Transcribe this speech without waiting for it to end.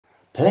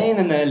Playing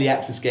an early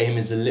access game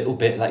is a little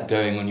bit like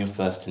going on your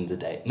first Tinder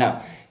date.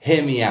 Now,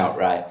 hear me out,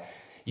 right?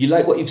 You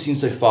like what you've seen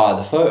so far,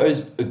 the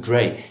photos are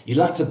great, you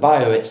like the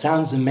bio, it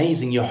sounds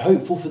amazing, you're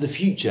hopeful for the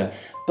future,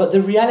 but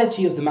the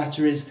reality of the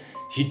matter is,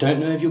 you don't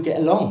know if you'll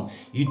get along.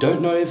 You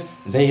don't know if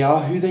they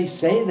are who they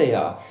say they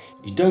are.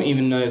 You don't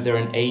even know if they're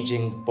an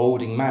aging,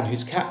 balding man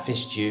who's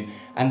catfished you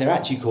and they're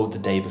actually called the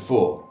day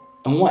before.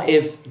 And what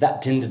if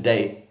that Tinder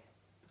date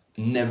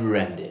never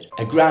ended?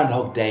 A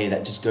Groundhog Day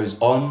that just goes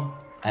on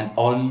and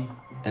on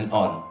and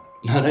on.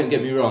 Now don't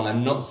get me wrong,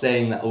 I'm not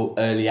saying that all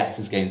early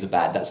access games are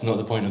bad, that's not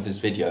the point of this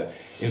video.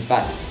 In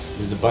fact,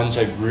 there's a bunch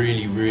I've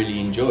really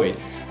enjoyed,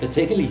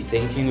 particularly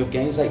thinking of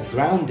games like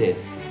Grounded,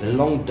 The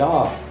Long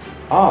Dark,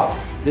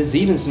 there's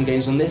even some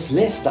games on this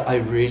list that I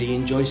really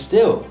enjoy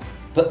still.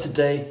 But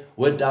today,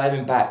 we're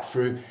diving back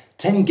through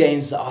 10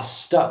 games that are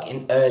stuck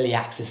in early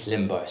access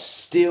limbo,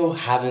 still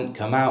haven't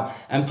come out,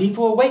 and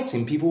people are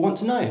waiting, people want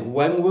to know,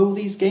 when will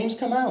these games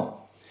come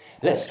out?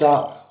 Let's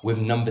start with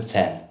number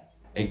 10.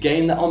 A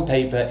game that on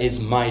paper is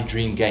my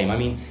dream game. I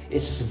mean,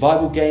 it's a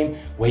survival game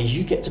where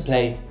you get to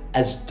play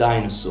as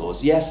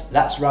dinosaurs. Yes,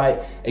 that's right,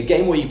 a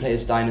game where you play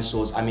as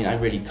dinosaurs. I mean, I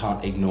really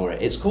can't ignore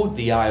it. It's called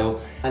The Isle,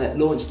 and it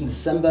launched in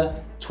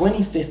December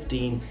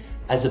 2015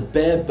 as a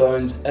bare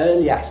bones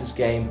early access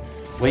game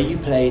where you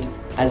played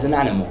as an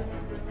animal,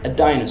 a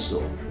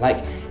dinosaur.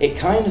 Like, it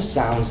kind of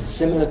sounds a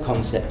similar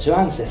concept to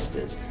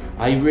Ancestors.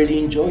 I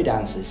really enjoyed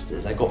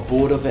Ancestors. I got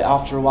bored of it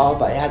after a while,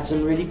 but it had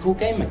some really cool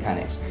game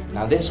mechanics.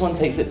 Now this one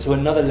takes it to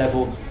another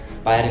level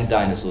by adding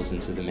dinosaurs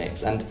into the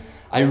mix, and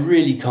I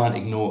really can't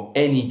ignore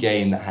any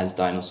game that has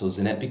dinosaurs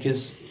in it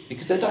because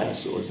they're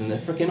dinosaurs and they're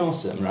freaking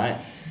awesome, right?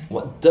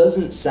 What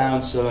doesn't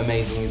sound so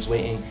amazing is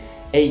waiting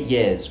 8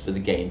 years for the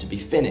game to be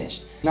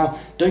finished. Now,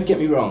 don't get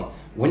me wrong,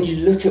 when you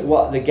look at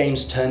what the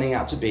game's turning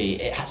out to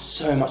be, it has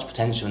so much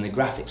potential and the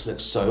graphics look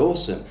so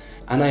awesome.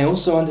 And I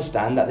also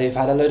understand that they've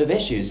had a load of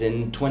issues.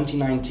 In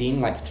 2019,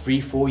 like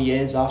 3-4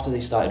 years after they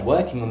started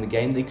working on the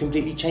game, they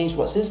completely changed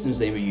what systems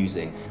they were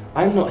using.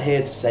 I'm not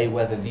here to say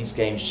whether these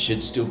games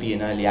should still be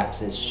in early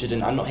access,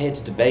 shouldn't. I'm not here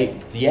to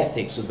debate the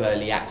ethics of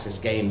early access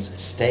games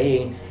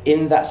staying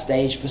in that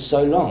stage for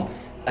so long.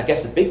 I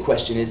guess the big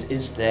question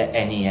is there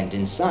any end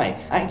in sight?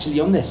 Actually,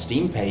 on their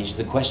Steam page,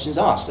 the question's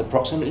asked,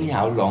 approximately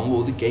how long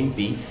will the game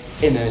be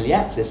in early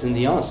access? And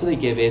the answer they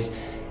give is,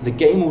 the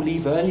game will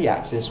leave early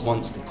access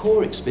once the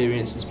core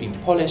experience has been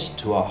polished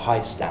to our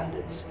high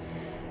standards.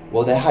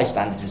 Well, their high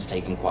standards has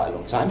taken quite a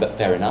long time, but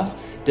fair enough.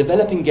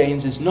 Developing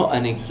games is not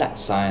an exact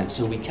science,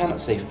 so we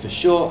cannot say for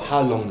sure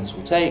how long this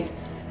will take,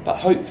 but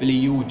hopefully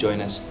you will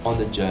join us on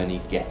the journey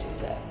getting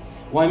there.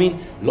 Well, I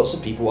mean, lots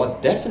of people are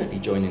definitely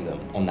joining them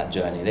on that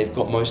journey. They've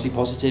got mostly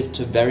positive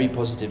to very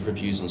positive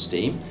reviews on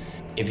Steam.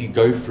 If you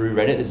go through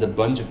Reddit, there's a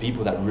bunch of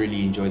people that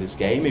really enjoy this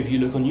game. If you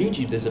look on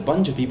YouTube, there's a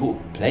bunch of people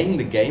playing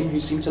the game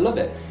who seem to love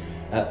it.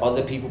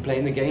 Other people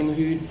playing the game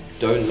who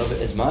don't love it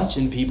as much,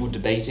 and people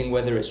debating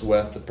whether it's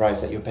worth the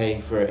price that you're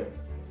paying for it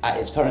at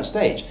its current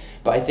stage.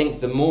 But I think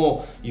the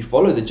more you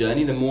follow the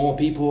journey, the more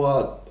people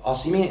are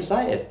seeming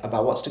excited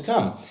about what's to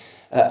come.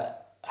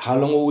 How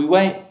long will we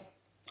wait?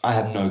 I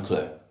have no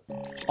clue.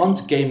 On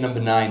to game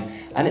number 9,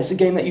 and it's a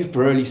game that you've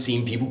probably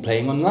seen people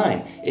playing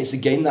online. It's a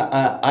game that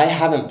I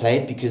haven't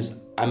played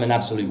because I'm an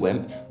absolute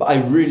wimp, but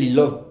I really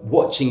love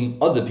watching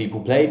other people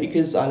play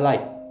because I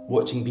like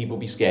watching people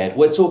be scared.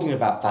 We're talking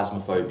about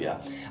Phasmophobia.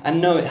 And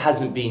no, it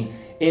hasn't been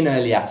in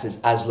early access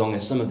as long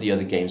as some of the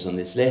other games on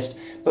this list,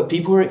 but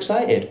people are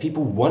excited.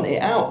 People want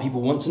it out.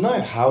 People want to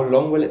know, how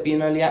long will it be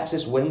in early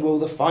access? When will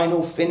the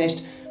final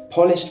finished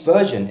polished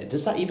version,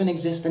 does that even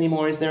exist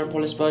anymore? Is there a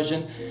polished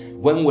version?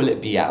 When will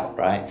it be out,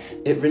 right?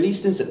 It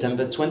released in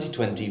September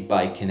 2020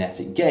 by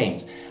Kinetic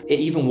Games. It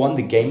even won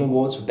the Game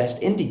Awards for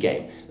Best Indie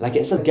Game. Like,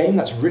 it's a game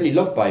that's really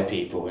loved by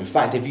people. In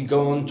fact, if you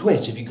go on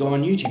Twitch, if you go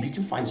on YouTube, you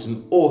can find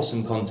some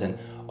awesome content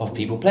of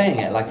people playing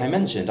it. Like I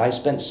mentioned, I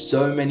spent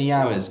so many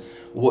hours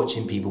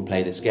watching people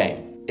play this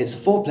game. It's a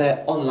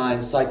 4-player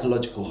online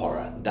psychological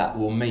horror that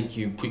will make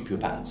you poop your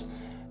pants.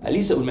 At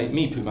least it will make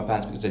me poop my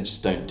pants because I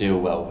just don't deal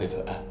well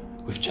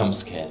with jump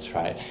scares,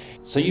 right?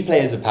 So you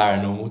play as a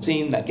paranormal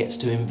team that gets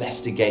to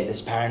investigate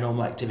this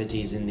paranormal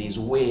activities in these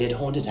weird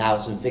haunted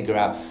house and figure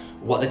out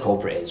what the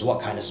culprit is, what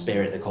kind of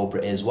spirit the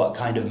culprit is, what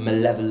kind of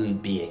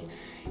malevolent being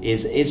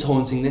is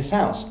haunting this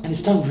house. And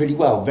it's done really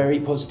well, very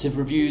positive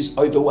reviews,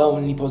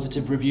 overwhelmingly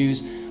positive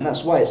reviews, and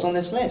that's why it's on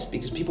this list,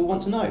 because people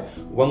want to know,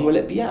 when will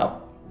it be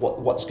out?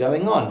 What's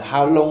going on?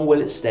 How long will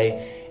it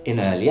stay in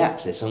early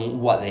access? And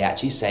what they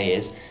actually say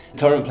is, the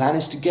current plan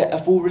is to get a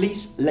full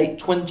release late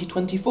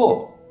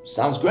 2024.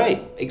 Sounds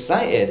great,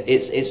 excited,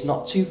 it's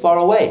not too far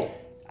away.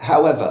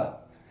 However,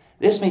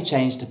 this may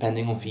change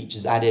depending on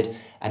features added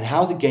and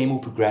how the game will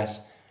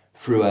progress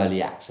through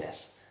early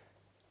access.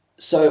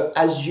 So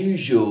as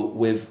usual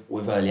with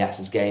early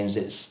access games,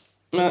 it's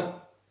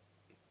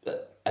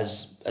a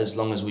as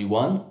long as we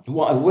want.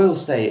 What I will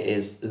say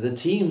is the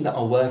team that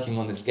are working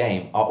on this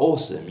game are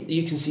awesome.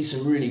 You can see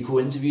some really cool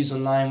interviews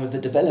online with the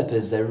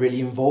developers. They're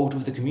really involved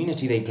with the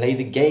community. They play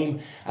the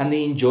game and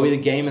they enjoy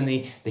the game, and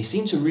they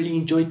seem to really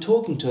enjoy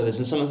talking to others,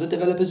 and some of the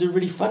developers are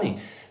really funny.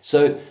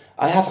 So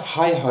I have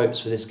high hopes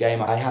for this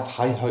game. I have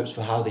high hopes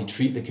for how they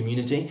treat the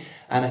community,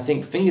 and I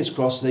think fingers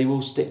crossed they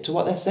will stick to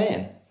what they're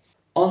saying.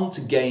 On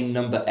to game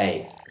number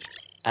 8.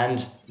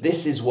 And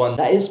this is one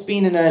that has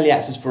been in early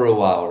access for a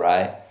while,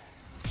 right?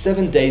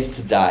 7 Days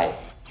to Die.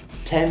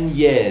 10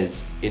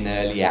 years in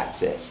early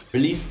access.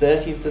 Released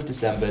 13th of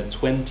December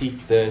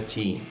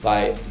 2013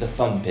 by the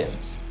Fun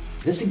Pimps.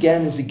 This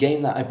again is a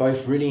game that I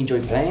both really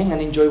enjoy playing and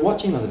enjoy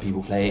watching other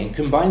people play. It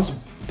combines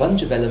a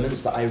bunch of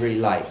elements that I really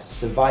like.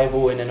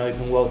 Survival in an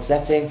open world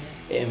setting,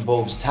 it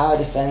involves tower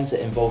defense, it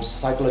involves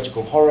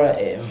psychological horror,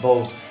 it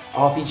involves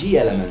RPG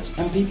elements,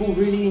 and people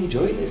really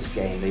enjoy this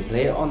game. They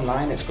play it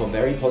online, it's got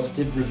very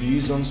positive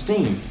reviews on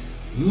Steam.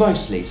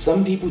 Mostly,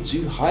 some people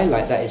do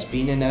highlight that it's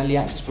been in early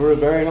access for a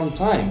very long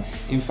time.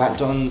 In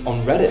fact, on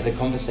Reddit the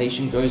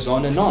conversation goes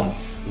on and on.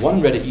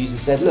 One Reddit user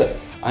said, look,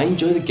 I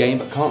enjoy the game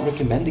but can't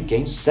recommend a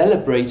game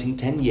celebrating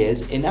 10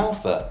 years in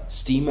alpha,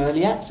 Steam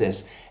early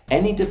access.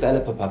 Any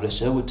developer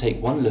publisher would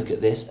take one look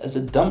at this as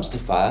a dumpster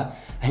fire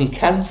and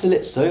cancel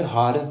it so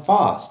hard and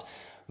fast.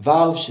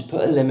 Valve should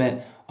put a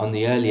limit on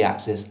the early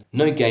access.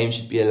 No game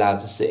should be allowed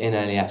to sit in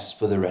early access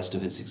for the rest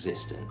of its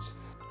existence.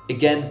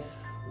 Again,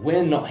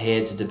 we're not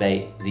here to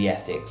debate the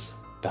ethics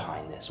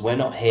behind this. We're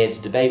not here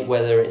to debate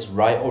whether it's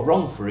right or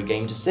wrong for a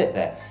game to sit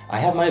there. I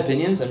have my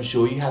opinions, I'm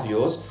sure you have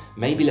yours.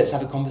 Maybe let's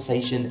have a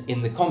conversation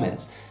in the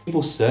comments.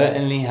 People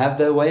certainly have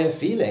their way of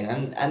feeling,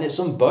 and it's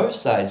on both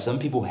sides. Some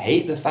people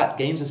hate the fact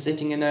games are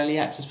sitting in early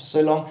access for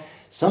so long.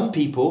 Some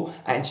people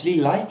actually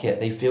like it.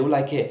 They feel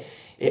like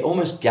it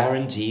almost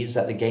guarantees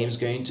that the game's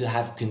going to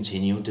have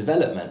continual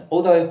development.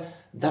 Although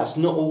that's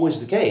not always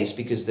the case,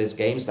 because there's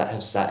games that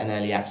have sat in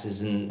early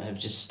access and have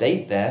just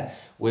stayed there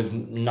with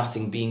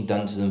nothing being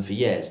done to them for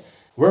years.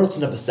 We're on to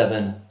number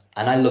 7,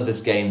 and I love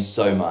this game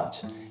so much.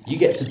 You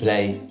get to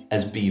play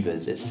as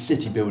beavers. It's a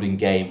city building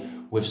game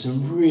with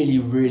some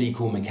really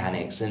cool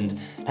mechanics and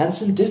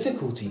some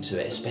difficulty to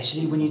it,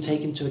 especially when you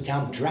take into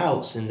account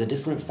droughts and the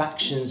different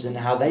factions and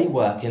how they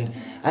work,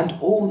 and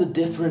all the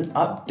different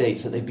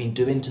updates that they've been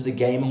doing to the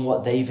game and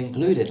what they've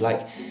included.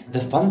 Like, the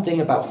fun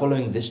thing about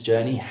following this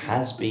journey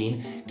has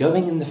been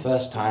going in the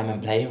first time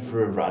and playing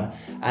for a run,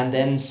 and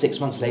then 6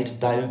 months later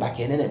diving back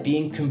in and it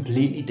being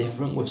completely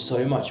different with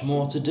so much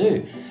more to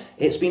do.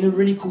 It's been a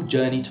really cool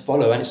journey to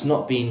follow, and it's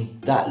not been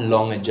that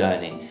long a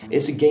journey.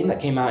 It's a game that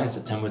came out in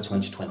September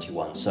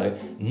 2021, so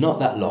not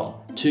that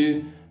long.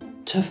 2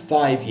 to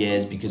 5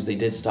 years, because they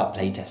did start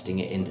playtesting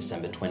it in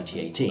December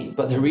 2018.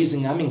 But the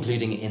reason I'm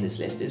including it in this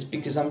list is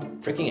because I'm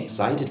freaking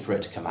excited for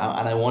it to come out,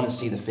 and I want to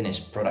see the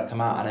finished product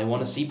come out, and I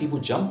want to see people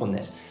jump on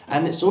this.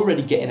 And it's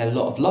already getting a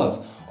lot of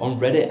love on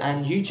Reddit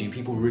and YouTube.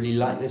 People really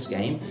like this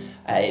game.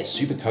 It's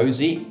super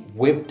cozy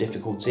with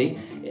difficulty.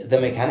 The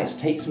mechanics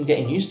take some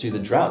getting used to. The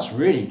droughts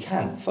really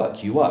can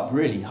fuck you up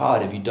really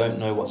hard if you don't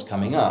know what's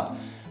coming up.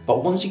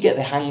 But once you get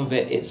the hang of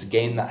it, it's a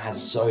game that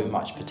has so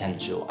much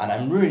potential, and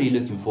I'm really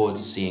looking forward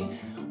to seeing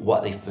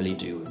what they fully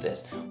do with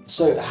this.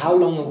 So how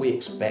long are we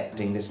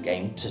expecting this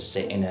game to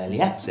sit in early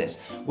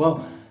access?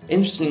 Well,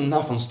 interestingly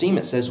enough, on Steam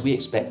it says we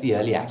expect the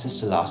early access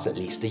to last at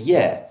least a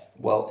year.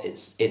 Well,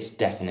 it's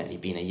definitely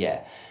been a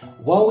year.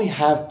 While we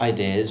have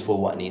ideas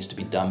for what needs to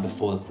be done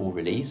before the full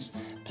release,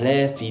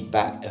 player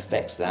feedback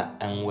affects that,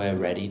 and we're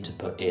ready to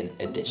put in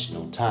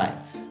additional time.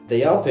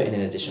 They are putting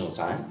in additional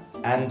time,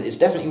 and it's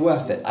definitely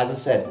worth it. As I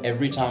said,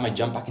 every time I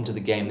jump back into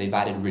the game, they've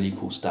added really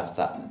cool stuff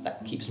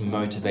that keeps me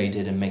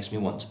motivated and makes me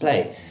want to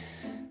play.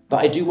 But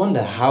I do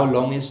wonder how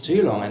long is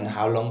too long, and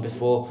how long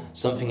before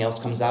something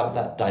else comes out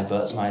that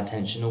diverts my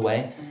attention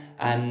away,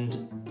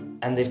 and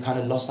they've kind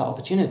of lost that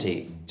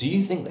opportunity. Do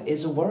you think that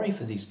is a worry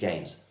for these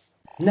games?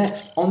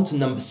 Next, on to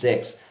number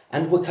 6,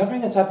 and we're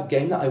covering a type of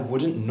game that I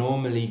wouldn't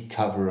normally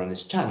cover on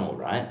this channel,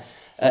 right?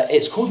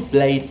 It's called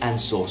Blade and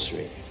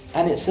Sorcery,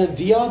 and it's a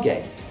VR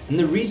game. And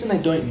the reason I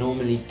don't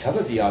normally cover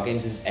VR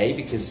games is A,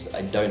 because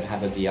I don't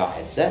have a VR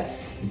headset,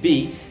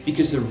 B,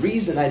 because the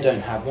reason I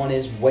don't have one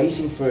is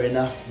waiting for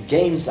enough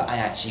games that I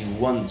actually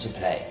want to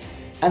play.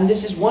 And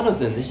this is one of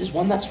them. This is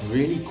one that's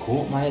really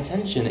caught my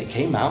attention. It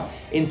came out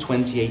in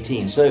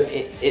 2018, so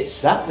it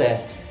sat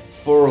there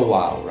for a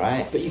while,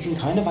 right? But you can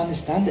kind of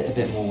understand it a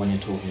bit more when you're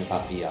talking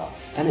about VR.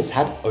 And it's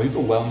had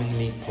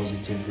overwhelmingly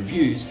positive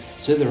reviews,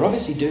 so they're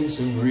obviously doing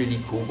some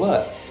really cool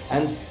work.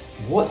 And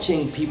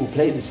watching people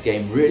play this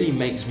game really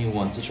makes me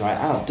want to try it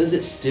out. Does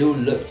it still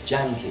look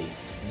janky?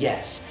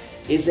 Yes.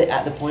 Is it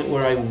at the point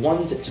where I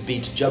want it to be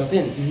to jump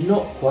in?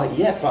 Not quite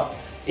yet, but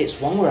it's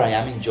one where I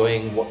am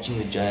enjoying watching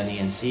the journey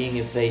and seeing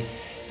if they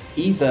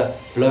either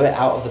blow it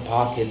out of the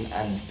park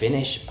and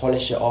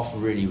polish it off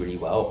really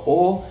well,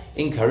 or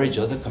encourage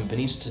other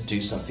companies to do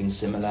something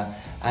similar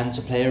and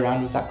to play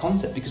around with that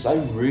concept, because I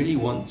really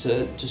want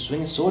to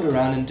swing a sword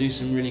around and do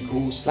some really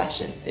cool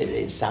slashing.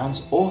 It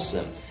sounds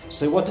awesome.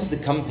 So what does the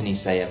company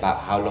say about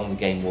how long the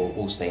game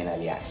will stay in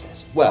early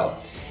access?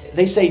 Well,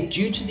 they say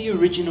due to the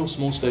original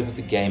small scope of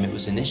the game, it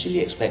was initially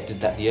expected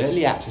that the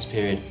early access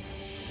period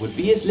would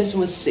be as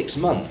little as 6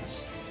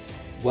 months.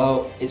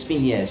 Well, it's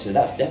been years, so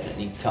that's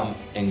definitely come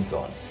and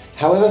gone.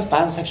 However,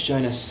 fans have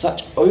shown us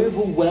such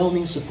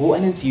overwhelming support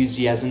and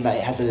enthusiasm that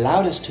it has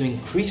allowed us to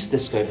increase the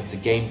scope of the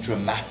game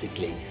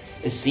dramatically,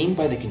 as seen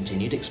by the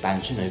continued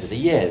expansion over the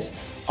years.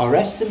 Our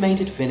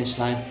estimated finish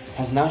line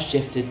has now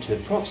shifted to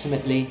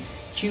approximately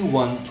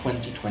Q1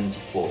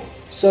 2024.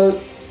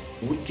 So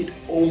we could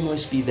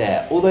almost be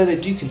there, although they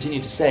do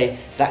continue to say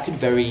that could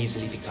very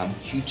easily become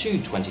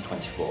Q2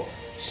 2024.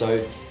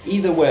 So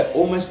either we're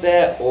almost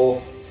there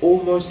or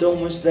almost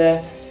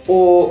there,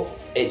 or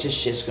it just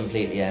shifts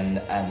completely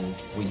and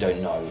we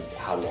don't know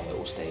how long it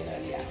will stay in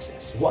early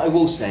access. What I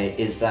will say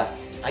is that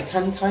I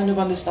can kind of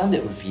understand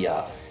it with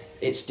VR.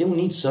 It still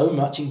needs so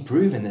much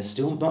improving, there's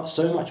still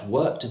so much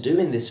work to do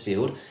in this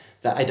field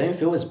that I don't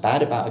feel as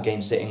bad about a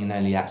game sitting in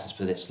early access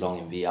for this long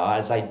in VR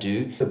as I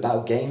do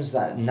about games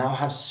that now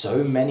have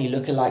so many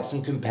lookalikes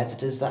and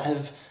competitors that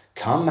have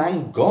come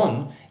and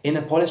gone in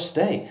a polished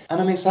state. And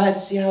I'm excited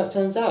to see how it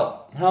turns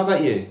out. How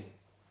about you?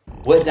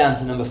 We're down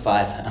to number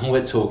 5 and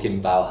we're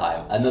talking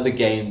Valheim, another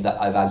game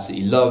that I've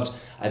absolutely loved.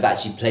 I've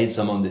actually played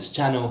some on this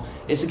channel.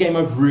 It's a game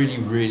I've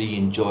really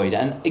enjoyed,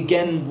 and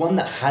again, one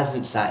that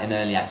hasn't sat in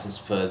early access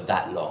for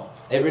that long.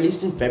 It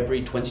released in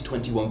February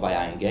 2021 by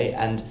Iron Gate,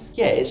 and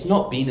yeah, it's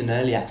not been in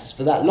early access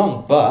for that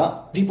long,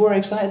 but people are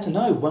excited to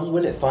know when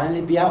will it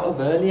finally be out of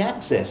early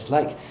access.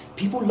 Like,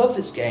 people love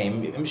this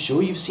game. I'm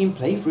sure you've seen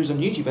playthroughs on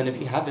YouTube, and if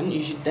you haven't,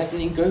 you should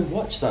definitely go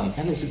watch some.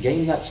 And it's a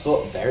game that's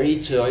got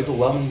very to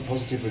overwhelmingly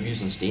positive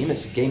reviews on Steam.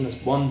 It's a game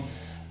that's won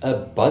a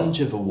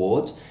bunch of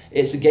awards.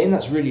 It's a game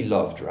that's really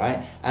loved,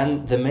 right?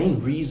 And the main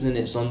reason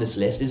it's on this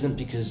list isn't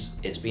because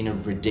it's been a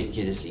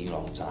ridiculously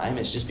long time,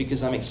 it's just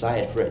because I'm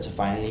excited for it to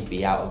finally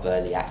be out of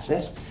early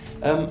access.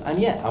 And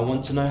yeah, I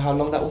want to know how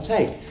long that will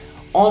take.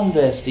 On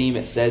their Steam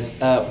it says,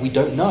 we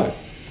don't know.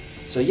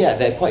 So yeah,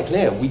 they're quite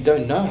clear, we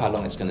don't know how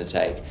long it's going to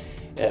take.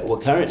 We're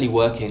currently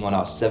working on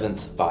our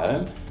 7th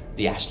biome,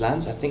 the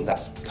Ashlands. I think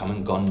that's come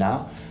and gone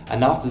now.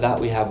 And after that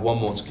we have one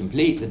more to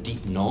complete, the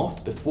Deep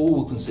North, before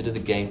we'll consider the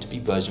game to be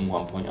version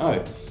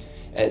 1.0.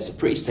 It's a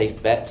pretty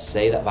safe bet to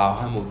say that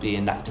Valheim will be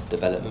in active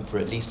development for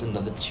at least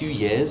another 2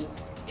 years,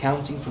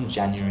 counting from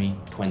January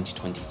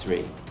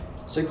 2023.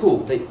 So cool,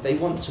 they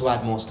want to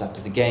add more stuff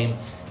to the game,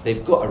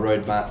 they've got a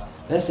roadmap,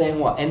 they're saying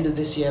what, end of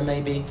this year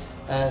maybe?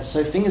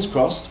 So fingers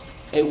crossed,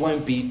 it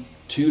won't be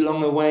too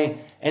long away,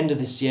 end of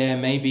this year,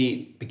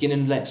 maybe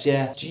beginning of next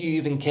year. Do you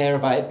even care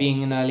about it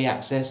being in early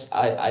access?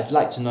 I'd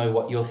like to know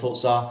what your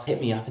thoughts are,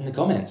 hit me up in the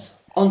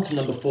comments. On to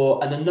number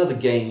 4, and another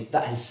game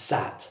that has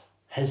sat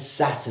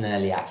in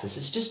early access.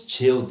 It's just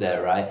chilled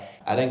there, right?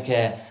 I don't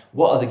care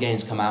what other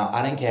games come out,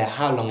 I don't care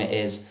how long it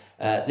is,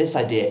 this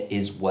idea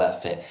is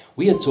worth it.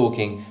 We are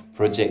talking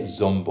Project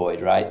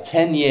Zomboid, right?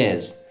 10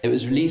 years. It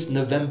was released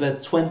November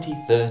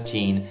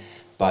 2013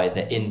 by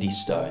the Indie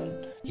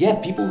Stone.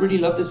 Yeah, people really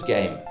love this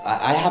game.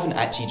 I haven't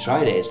actually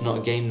tried it. It's not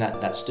a game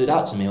that stood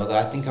out to me, although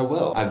I think I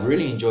will. I've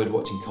really enjoyed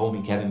watching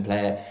Colby Kevin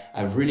play it.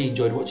 I've really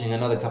enjoyed watching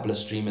another couple of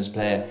streamers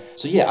play it.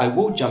 So yeah, I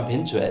will jump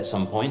into it at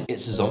some point.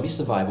 It's a zombie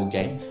survival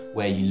game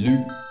where you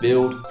loot,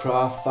 build,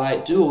 craft,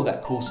 fight, do all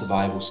that cool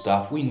survival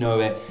stuff. We know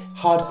it.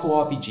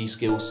 Hardcore RPG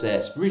skill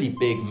sets, really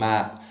big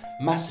map,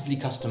 massively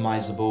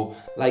customizable.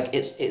 Like,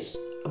 it's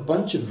a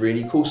bunch of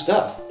really cool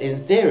stuff in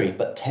theory,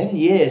 but 10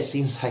 years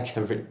seems like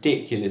a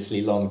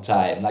ridiculously long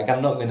time. Like,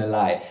 I'm not gonna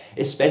lie,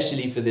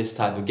 especially for this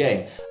type of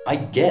game. I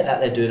get that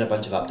they're doing a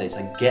bunch of updates,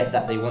 I get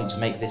that they want to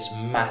make this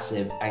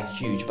massive and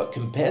huge, but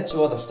compared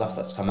to other stuff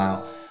that's come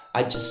out,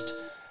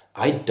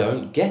 I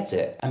don't get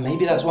it. And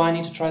maybe that's why I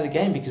need to try the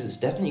game, because it's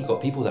definitely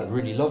got people that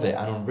really love it,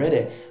 and on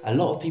Reddit, a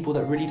lot of people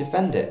that really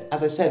defend it.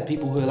 As I said,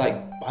 people who are like,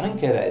 I don't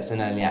care that it's in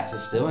early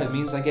access still, it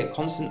means I get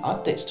constant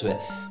updates to it.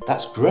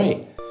 That's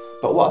great.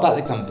 But what about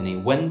the company?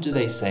 When do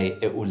they say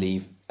it will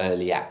leave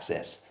early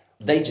access?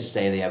 They just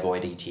say they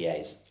avoid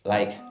ETAs.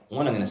 Like,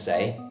 what I'm gonna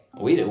say,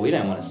 we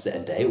don't want to set a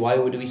date. Why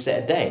would we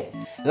set a date?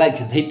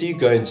 Like, they do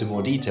go into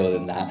more detail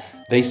than that.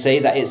 They say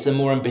that it's a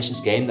more ambitious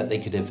game that they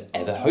could have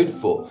ever hoped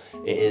for.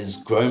 It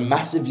has grown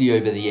massively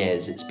over the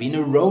years. It's been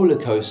a roller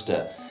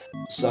coaster.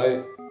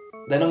 So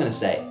they're not gonna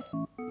say.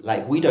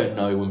 Like, we don't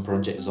know when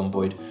Project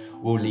Zomboid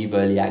will leave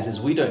early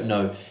access. We don't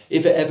know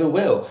if it ever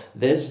will.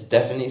 There's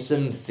definitely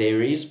some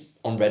theories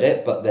on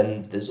Reddit, but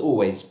then there's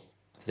always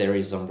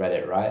theories on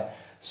Reddit, right?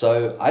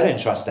 So I don't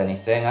trust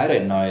anything. I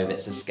don't know if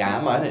it's a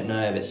scam. I don't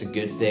know if it's a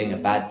good thing, a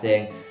bad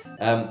thing.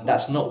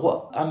 That's not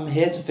what I'm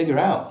here to figure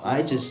out.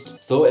 I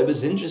just thought it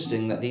was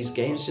interesting that these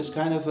games just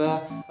kind of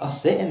are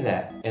sitting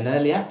there in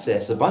early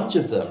access. A bunch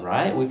of them,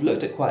 right? We've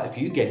looked at quite a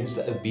few games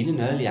that have been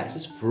in early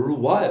access for a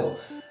while.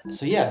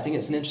 So yeah, I think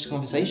it's an interesting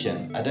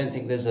conversation. I don't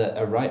think there's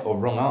a right or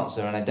wrong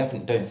answer, and I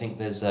definitely don't think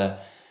there's a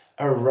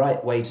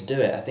right way to do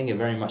it. I think it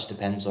very much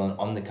depends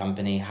on the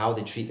company, how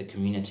they treat the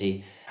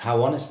community,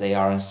 how honest they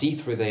are and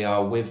see-through they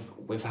are with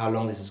with how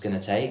long this is going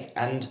to take,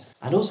 and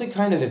also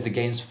kind of if the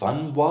game's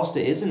fun whilst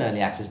it is in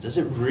early access. Does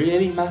it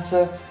really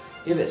matter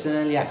if it's in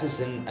early access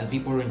and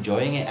people are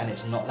enjoying it and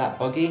it's not that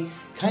buggy?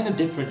 Kind of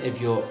different if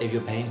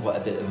you're paying quite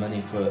a bit of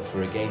money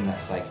for a game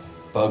that's like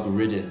bug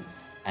ridden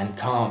and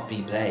can't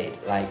be played,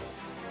 like,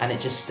 and it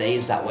just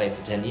stays that way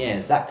for 10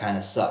 years. That kind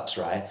of sucks,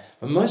 right?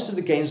 But most of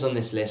the games on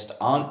this list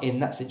aren't in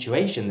that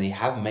situation. They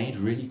have made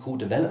really cool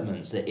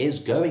developments. It is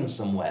going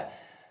somewhere.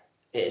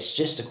 It's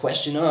just a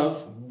question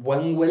of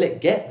when will it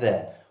get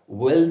there?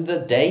 Will the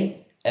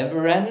date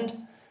ever end?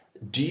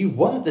 Do you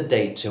want the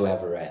date to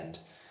ever end?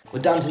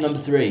 We're down to number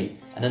 3,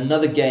 and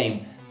another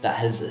game that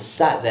has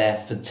sat there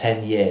for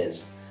 10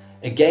 years.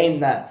 A game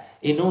that,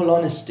 in all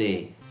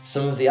honesty,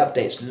 some of the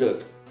updates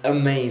look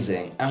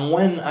amazing. And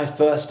when I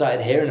first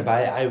started hearing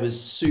about it, I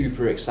was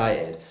super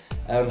excited.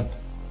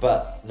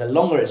 But the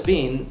longer it's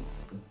been,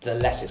 the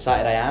less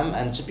excited I am.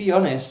 And to be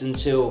honest,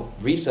 until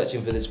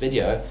researching for this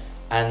video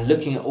and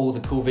looking at all the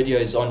cool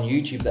videos on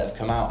YouTube that have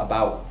come out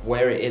about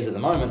where it is at the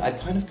moment, I'd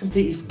kind of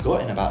completely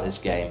forgotten about this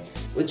game.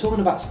 We're talking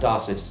about Star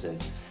Citizen.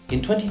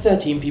 In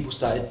 2013, people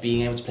started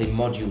being able to play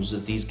modules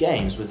of these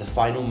games, with the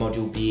final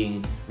module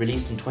being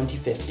released in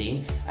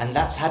 2015, and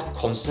that's had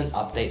constant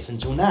updates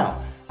until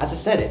now. As I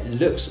said, it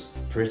looks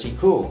pretty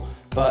cool,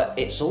 but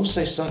it's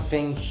also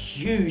something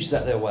huge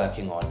that they're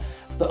working on.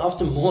 But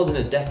after more than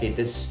a decade,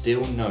 there's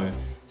still no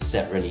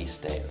set release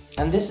date.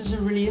 And this is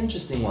a really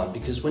interesting one,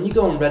 because when you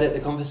go on Reddit,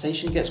 the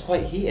conversation gets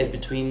quite heated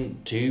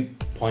between 2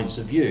 points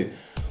of view.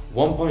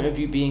 One point of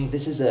view being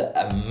this is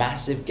a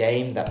massive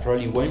game that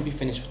probably won't be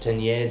finished for 10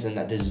 years and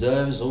that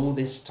deserves all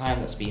this time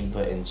that's being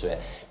put into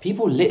it.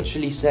 People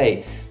literally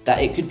say that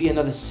it could be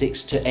another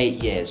 6 to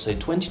 8 years, so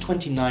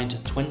 2029 to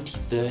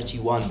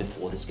 2031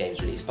 before this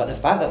game's released. But the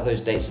fact that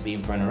those dates are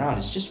being thrown around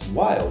is just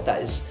wild.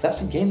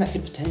 That's a game that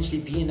could potentially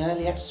be in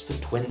early access for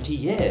 20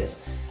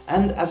 years.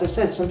 And as I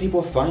said, some people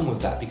are fine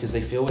with that because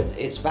they feel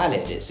it's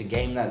valid. It's a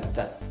game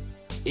that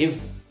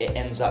if it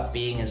ends up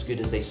being as good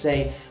as they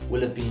say,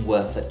 will have been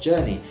worth that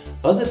journey.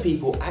 Other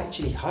people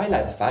actually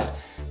highlight the fact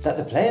that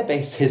the player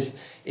base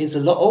is a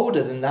lot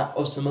older than that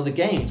of some other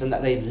games, and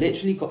that they've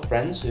literally got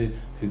friends who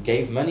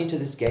gave money to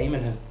this game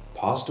and have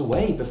passed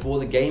away before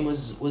the game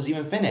was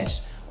even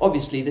finished.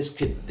 Obviously, this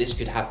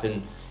could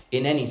happen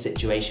in any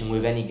situation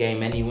with any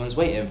game anyone's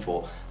waiting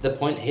for. The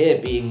point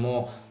here being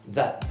more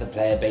that the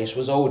player base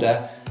was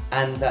older,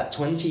 and that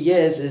 20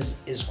 years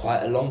is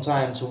quite a long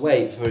time to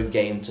wait for a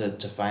game to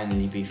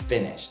finally be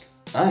finished.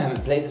 I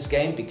haven't played this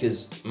game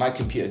because my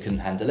computer couldn't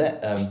handle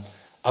it.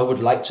 I would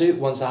like to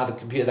once I have a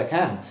computer that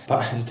can,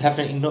 but I'm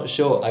definitely not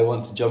sure I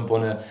want to jump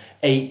on a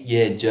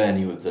 8-year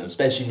journey with them,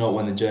 especially not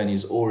when the journey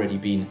has already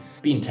been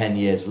 10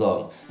 years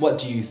long. What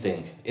do you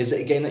think? Is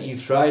it a game that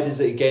you've tried? Is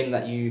it a game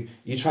that you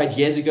tried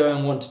years ago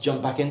and want to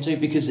jump back into?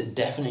 Because it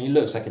definitely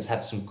looks like it's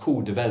had some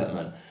cool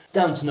development.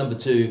 Down to number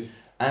 2,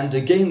 and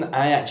a game that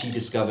I actually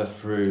discovered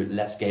through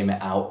Let's Game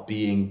It Out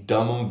being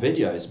dumb on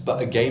videos,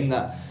 but a game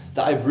that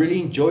I've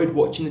really enjoyed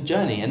watching the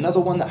journey.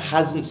 Another one that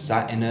hasn't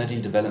sat in early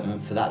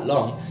development for that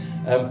long,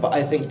 but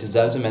I think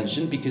deserves a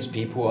mention because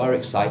people are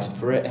excited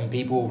for it and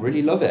people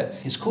really love it.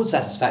 It's called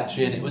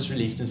Satisfactory and it was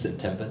released in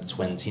September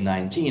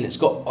 2019. It's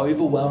got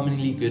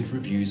overwhelmingly good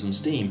reviews on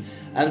Steam,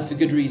 and for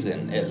good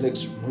reason. It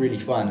looks really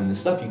fun and the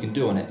stuff you can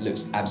do on it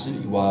looks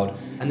absolutely wild,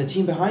 and the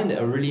team behind it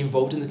are really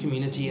involved in the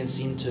community and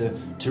seem to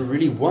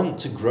really want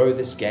to grow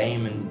this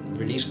game and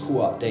release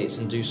cool updates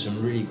and do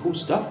some really cool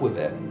stuff with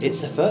it.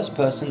 It's a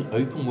first-person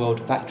open-world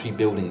factory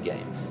building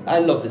game. I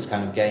love this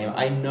kind of game.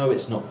 I know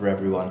it's not for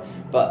everyone,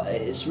 but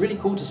it's really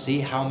cool to see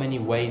how many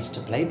ways to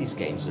play these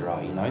games there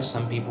are, you know?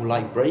 Some people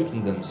like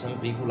breaking them, some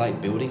people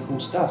like building cool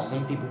stuff,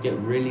 some people get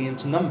really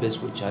into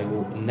numbers, which I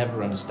will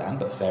never understand,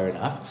 but fair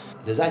enough.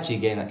 There's actually a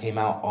game that came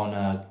out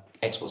on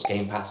Xbox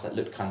Game Pass that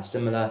looked kind of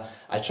similar.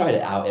 I tried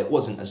it out, it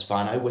wasn't as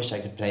fun. I wish I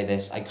could play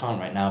this. I can't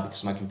right now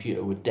because my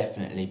computer would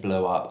definitely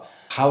blow up.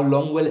 How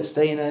long will it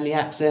stay in early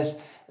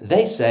access?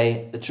 They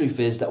say the truth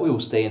is that we will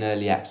stay in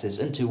early access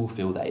until we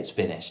feel that it's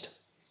finished.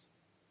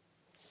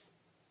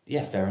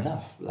 Yeah, fair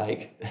enough.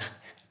 Like,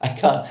 I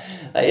can't,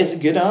 it's a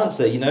good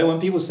answer. You know, when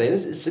people say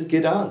this, it's a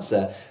good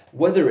answer.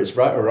 Whether it's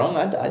right or wrong,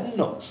 I'm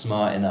not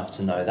smart enough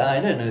to know that.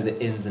 I don't know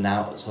the ins and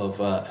outs of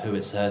who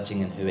it's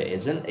hurting and who it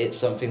isn't. It's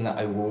something that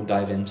I will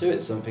dive into.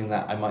 It's something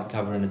that I might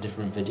cover in a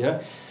different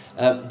video.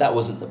 That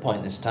wasn't the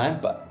point this time,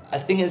 but I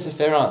think it's a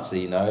fair answer,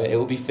 you know. It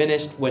will be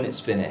finished when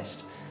it's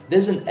finished.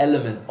 There's an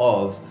element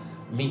of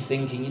me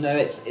thinking, you know,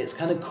 it's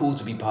kind of cool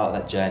to be part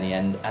of that journey,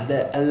 and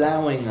they're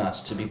allowing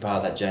us to be part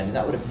of that journey.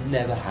 That would have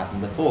never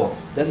happened before.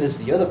 Then there's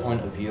the other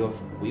point of view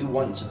of we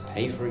want to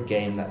pay for a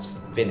game that's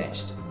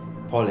finished,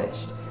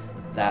 polished,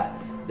 that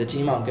the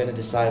team aren't going to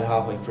decide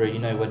halfway through, you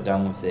know, we're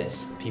done with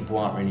this, people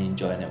aren't really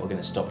enjoying it, we're going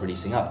to stop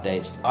releasing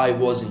updates. I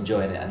was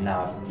enjoying it and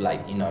now,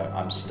 like, you know,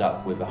 I'm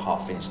stuck with a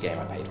half-finished game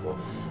I paid for.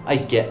 I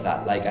get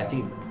that. Like, I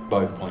think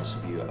both points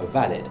of view are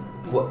valid.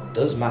 What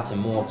does matter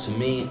more to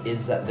me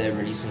is that they're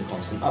releasing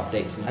constant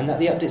updates and that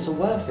the updates are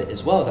worth it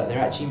as well, that they're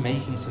actually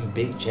making some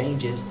big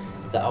changes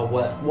that are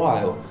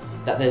worthwhile.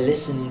 that they're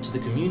listening to the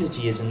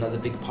community is another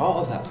big part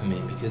of that for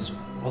me, because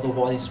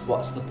otherwise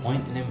what's the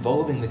point in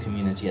involving the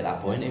community at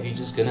that point if you're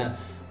just gonna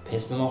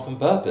piss them off on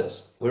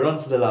purpose? We're on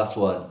to the last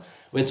one.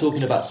 We're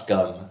talking about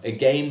SCUM, a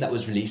game that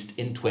was released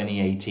in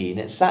 2018.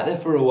 It sat there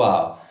for a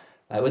while.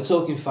 We're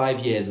talking 5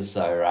 years or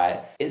so,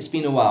 right? It's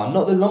been a while,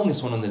 not the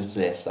longest one on the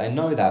list, I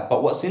know that,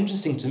 but what's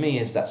interesting to me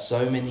is that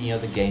so many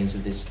other games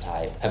of this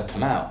type have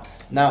come out.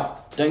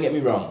 Now, don't get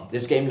me wrong,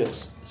 this game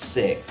looks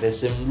sick,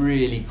 there's some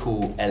really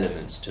cool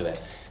elements to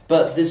it,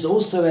 but there's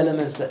also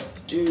elements that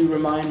do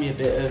remind me a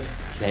bit of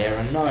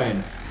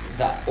PlayerUnknown,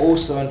 that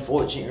also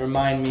unfortunately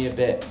remind me a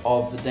bit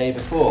of the day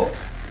before.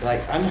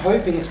 Like, I'm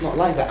hoping it's not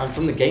like that, and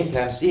from the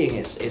gameplay I'm seeing,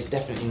 it's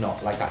definitely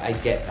not. Like, I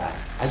get that.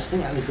 I just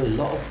think that there's a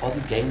lot of other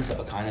games that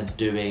are kind of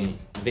doing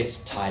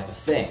this type of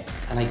thing,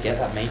 and I get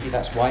that maybe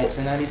that's why it's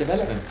in early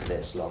development for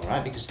this long,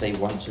 right? Because they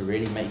want to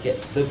really make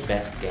it the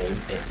best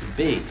game it can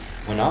be.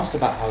 When asked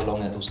about how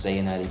long it will stay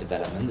in early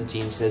development, the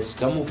team says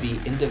SCUM will be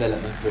in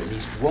development for at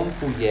least 1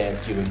 full year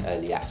during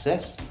early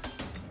access.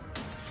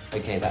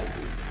 Okay, that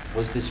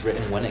was this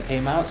written when it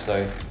came out,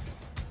 so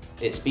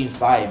it's been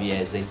 5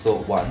 years, they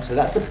thought 1, so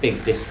that's a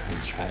big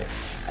difference, right?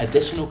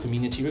 Additional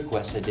community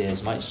request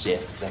ideas might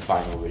shift the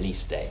final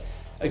release date.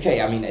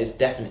 Okay, I mean, it's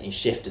definitely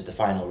shifted the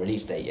final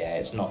release date, yeah,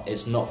 it's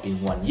not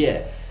been 1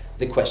 year.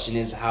 The question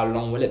is, how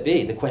long will it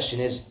be? The question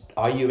is,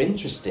 are you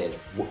interested?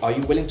 Are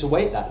you willing to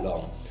wait that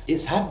long?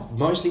 It's had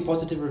mostly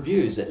positive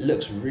reviews, it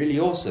looks really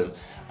awesome.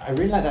 I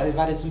really like that they've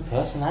added some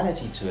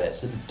personality to it,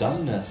 some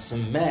dumbness,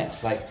 some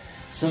mechs, like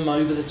some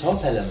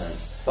over-the-top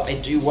elements. But I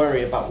do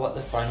worry about what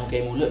the final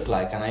game will look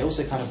like, and I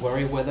also kind of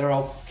worry whether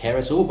I'll care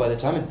at all by the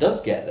time it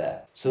does get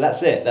there. So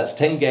that's it, that's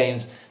 10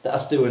 games that are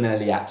still in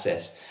early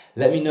access.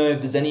 Let me know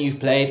if there's any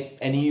you've played,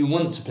 any you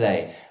want to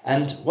play,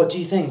 and what do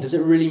you think? Does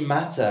it really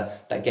matter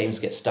that games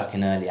get stuck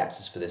in early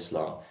access for this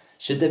long?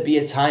 Should there be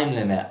a time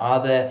limit?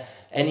 Are there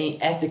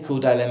any ethical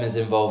dilemmas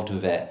involved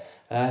with it?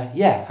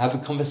 Yeah, have a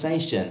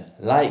conversation.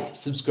 Like,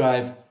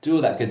 subscribe, do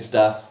all that good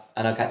stuff,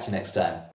 and I'll catch you next time.